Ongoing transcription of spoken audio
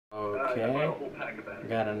Okay, we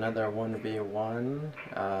got another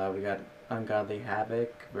 1v1. We got Ungodly Havok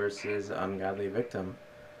versus Ungodly Victim.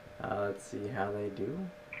 Let's see how they do.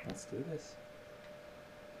 Let's do this.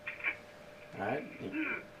 Alright,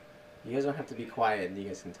 you guys don't have to be quiet, you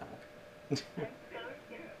guys can talk.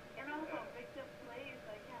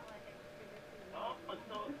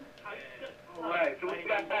 Alright, so we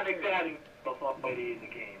got that exciting stuff already in the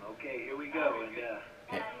game. Okay, here we go. And,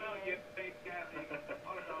 Hey.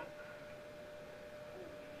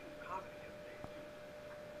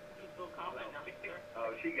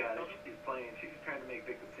 Oh, she got it. She's playing. She's trying to make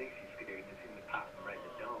Victim think she's scared. And seems to pop him right in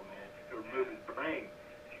the dome, man. To remove his brain.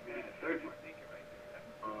 She made a surgery.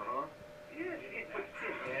 Uh-huh. Yeah, but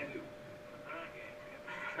shit, man.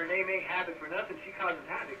 Her name ain't Havoc for nothing. She causes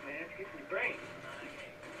havoc, man. She gets in your brain.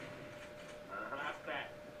 Uh-huh.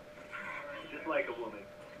 Just like a woman.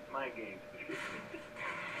 Mind games.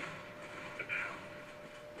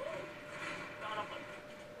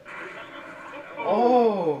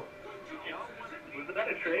 Oh! Was that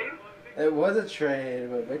a trade? It was a trade,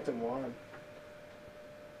 but Victim won.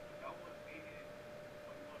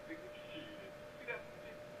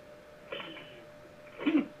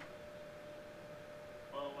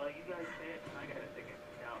 Well, you guys say it, and I gotta take it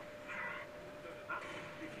down.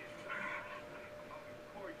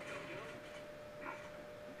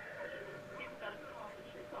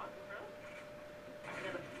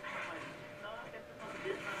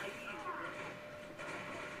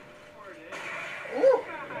 Ooh.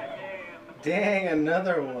 Dang,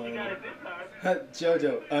 another one.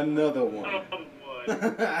 Jojo, another one.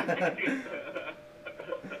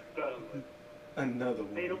 Another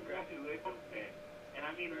one. They don't grab you, they don't win. And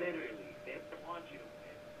I mean literally, they don't want you to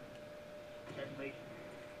win. Translation.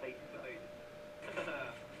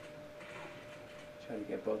 Trying to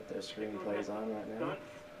get both their screenplays on right now.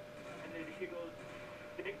 And then here goes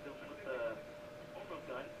Victim with the home run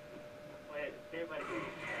gun. But everybody goes,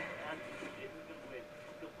 shit was gonna win.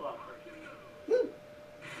 Good flop first.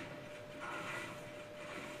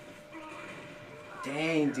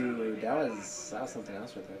 Dang, dude, that was something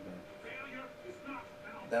else right there, man.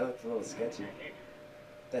 That looked a little sketchy.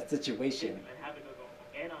 That situation.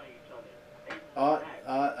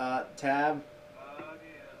 Tab.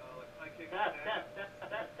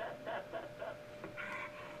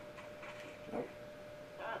 Nope.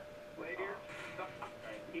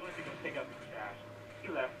 He went to go pick up his trash. He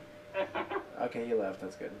left. Okay, you left.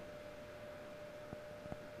 That's good.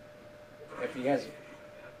 If you guys...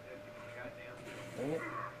 Dang it.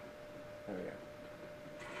 There we go.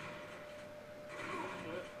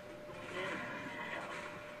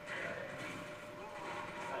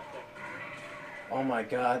 Oh my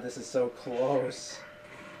god, this is so close.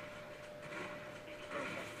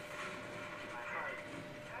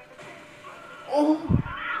 Oh!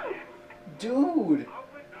 Dude!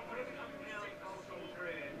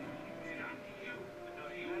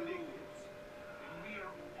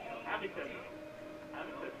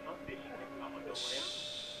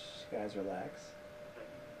 Shh, guys, relax.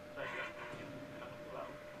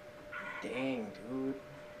 Dang, dude.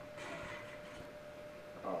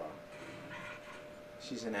 Oh.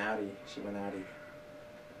 She's an outie. She went outie.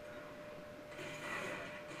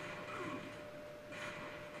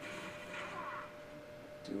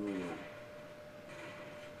 Dude.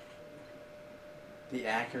 The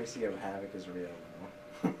accuracy of Havok is real,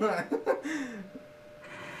 though.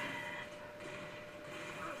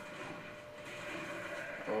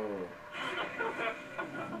 Oh.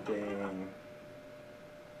 Dang.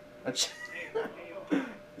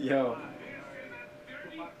 Yo.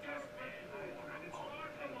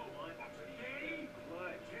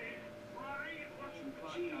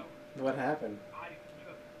 What happened?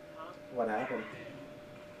 What happened?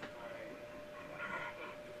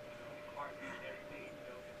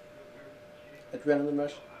 Adrenaline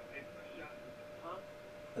rush?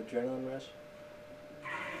 Adrenaline rush?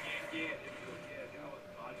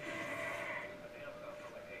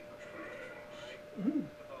 Mm-hmm.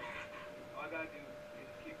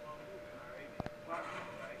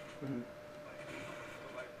 Mm-hmm.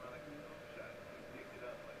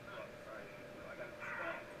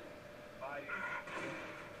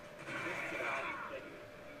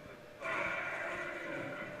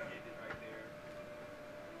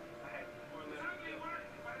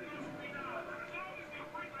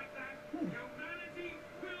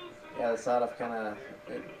 Yeah, the sort of kind of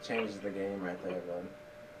it changes the game right there, bud.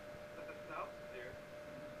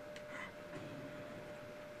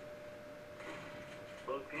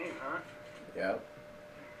 Close game, huh? Yep.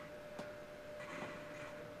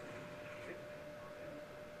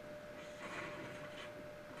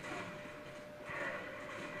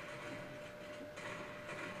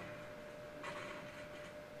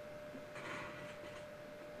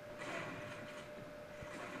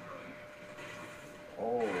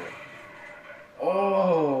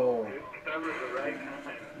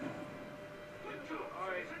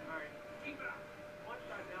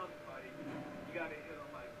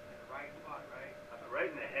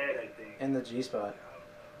 in the G spot.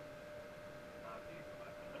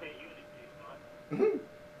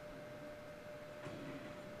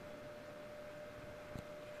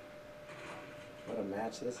 What a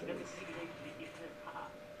match this is.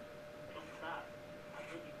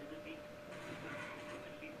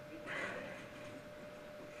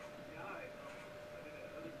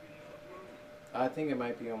 I think it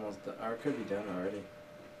might be almost done, or it could be done already.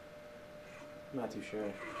 I'm not too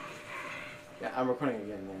sure. Yeah, I'm recording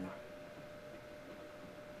again now.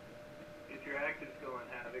 Get your actors going,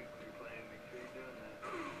 Havok, when you're playing. Make sure you're doing that.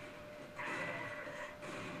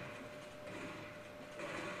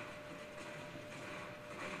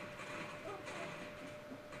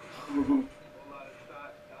 Whole lot of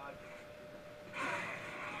shot dodging.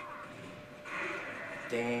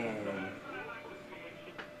 Damn.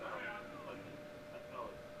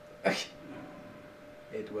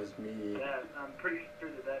 It was me. Yeah, I'm pretty sure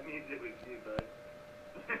that means it was you, bud.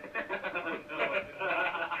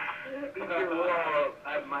 Your wall, I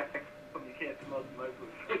have my phone, you can't smell the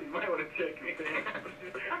microphone, so you might want to check your thing.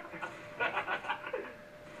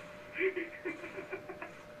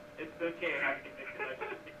 It's okay, I can make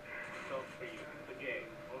it so for you. It's okay.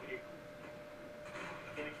 Okay.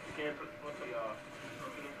 Get put both of y'all.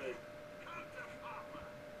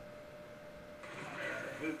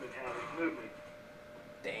 Movement, Havok, movement.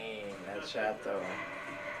 Dang, that shot though.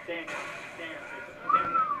 Damn. I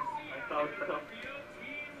saw something.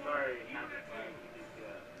 Sorry.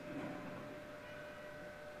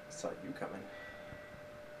 Saw you coming.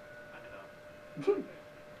 I know. Okay.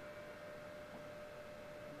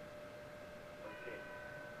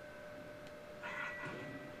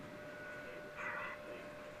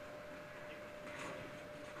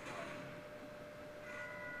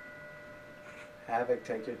 Havok,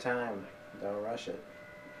 take your time. Don't rush it.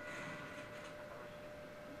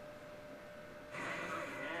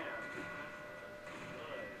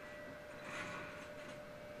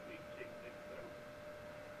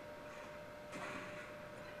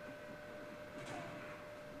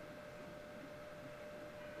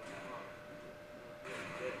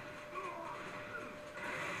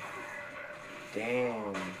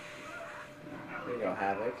 Damn. There you go,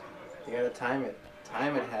 Havok. You gotta time it.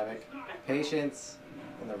 Time it, Havok. Patience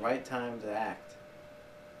and the right time to act.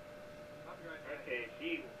 Okay,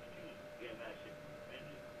 she was getting that shit from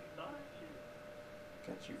Avengers. You saw that shit?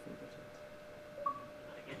 Got you from patience.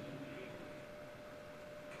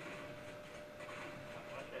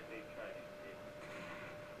 Watch that big try to get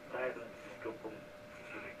Silence, go boom.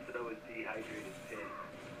 So is dehydrated pig.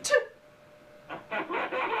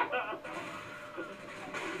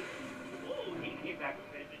 Ooh, he came back with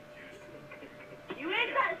Avengers. You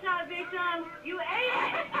ate that shot, victim! You ate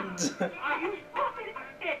it! Are you fucking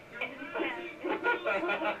it?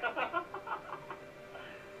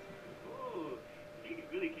 Ooh, he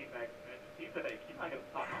really came back with Avengers. He's not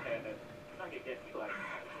gonna pop my head. He's not gonna get me like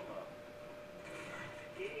that.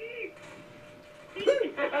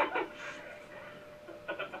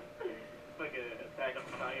 Like an Attack on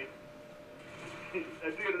Titan.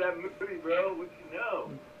 That's good of that movie, bro. What you know?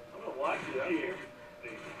 I'm gonna watch it. I'm here.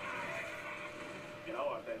 Yeah, I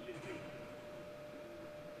watch that shit too.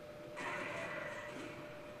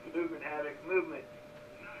 Movement, Havok, movement.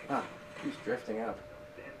 Ah, he's drifting up.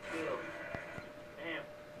 Stand still. Damn.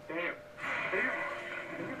 Damn.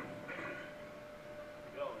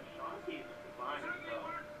 Yo, Shanti's fine as well.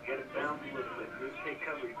 You gotta bounce a little bit. Just take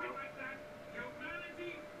cover, you know?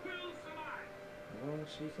 Oh,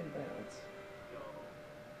 she can bounce. Yo,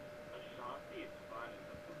 Ashanti is fine as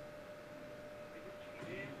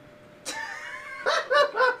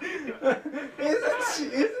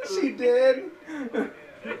Isn't she dead?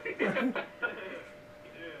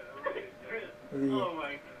 Oh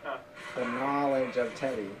my god. The knowledge of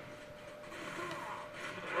Teddy.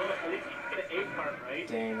 Well, at least you get an A part, right?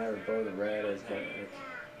 Dang, they were both red as heck.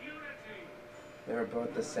 They were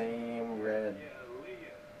both the same red.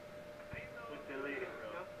 With the Leah,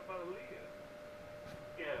 bro.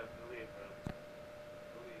 Yeah, the Leah, bro.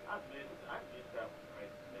 I missed that one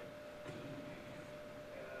right there.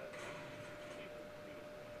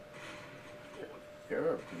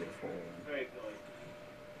 You're beautiful. Very good.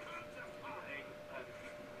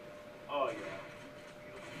 Oh, yeah.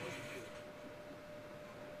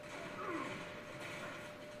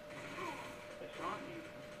 Ashanti.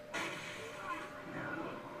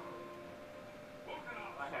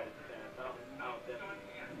 I had a chance. I'll definitely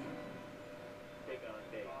take on a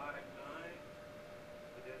date. 5, 9.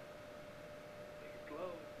 Take it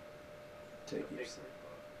slow. Take your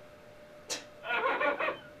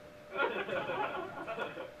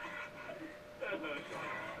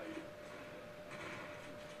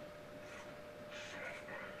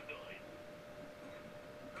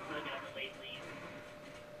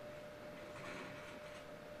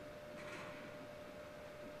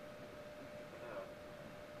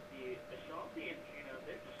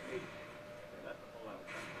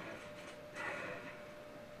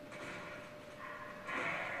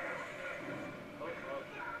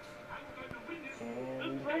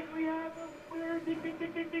we have a winner. Ding, ding,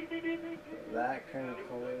 ding, ding, ding, ding, ding, ding. That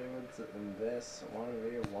concludes this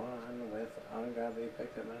 1v1 with Ungodly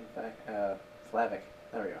Victim and Flavic.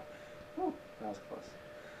 There we go. Whew, that was close.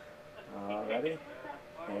 Alrighty,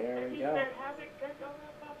 here we go.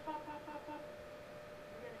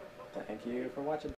 Thank you for watching.